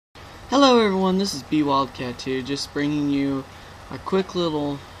Hello everyone, this is BWildcat2, just bringing you a quick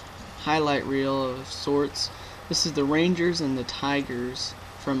little highlight reel of sorts. This is the Rangers and the Tigers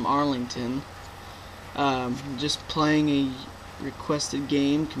from Arlington. Just playing a requested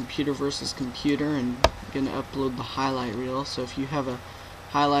game, computer versus computer, and I'm gonna upload the highlight reel. So if you have a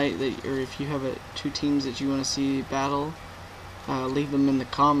highlight that, or if you have two teams that you want to see battle, leave them in the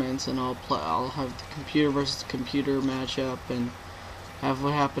comments, and I'll have the computer versus computer matchup and have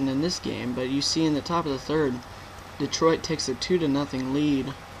what happened in this game. But you see in the top of the third, Detroit takes a 2-0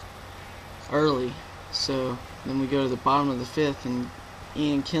 lead early. So then we go to the bottom of the fifth, and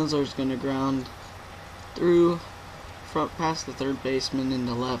Ian Kinsler is going to ground through past the third baseman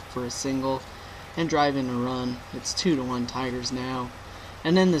into left for a single and drive in a run. It's 2-1 Tigers now.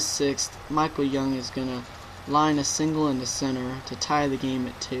 And then the sixth, Michael Young is going to line a single into center to tie the game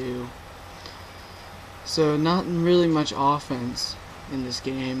at 2. So not really much offense in this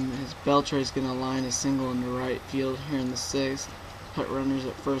game, as Beltre is going to line a single into right field here in the sixth, put runners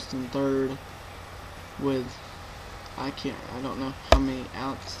at first and third with I don't know how many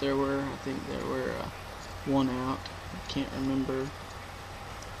outs there were. I think there were one out. I can't remember.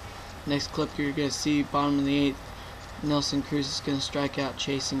 Next clip you're going to see, bottom of the eighth, Nelson Cruz is going to strike out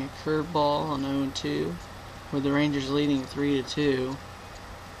chasing a curveball on 0-2, with the Rangers leading 3-2.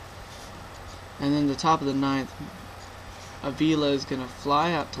 And then the top of the ninth, Avila is going to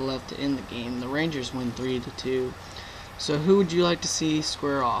fly out to left to end the game. The Rangers win 3-2. So who would you like to see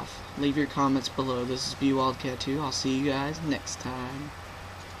square off? Leave your comments below. This is BWildcat2. I'll see you guys next time.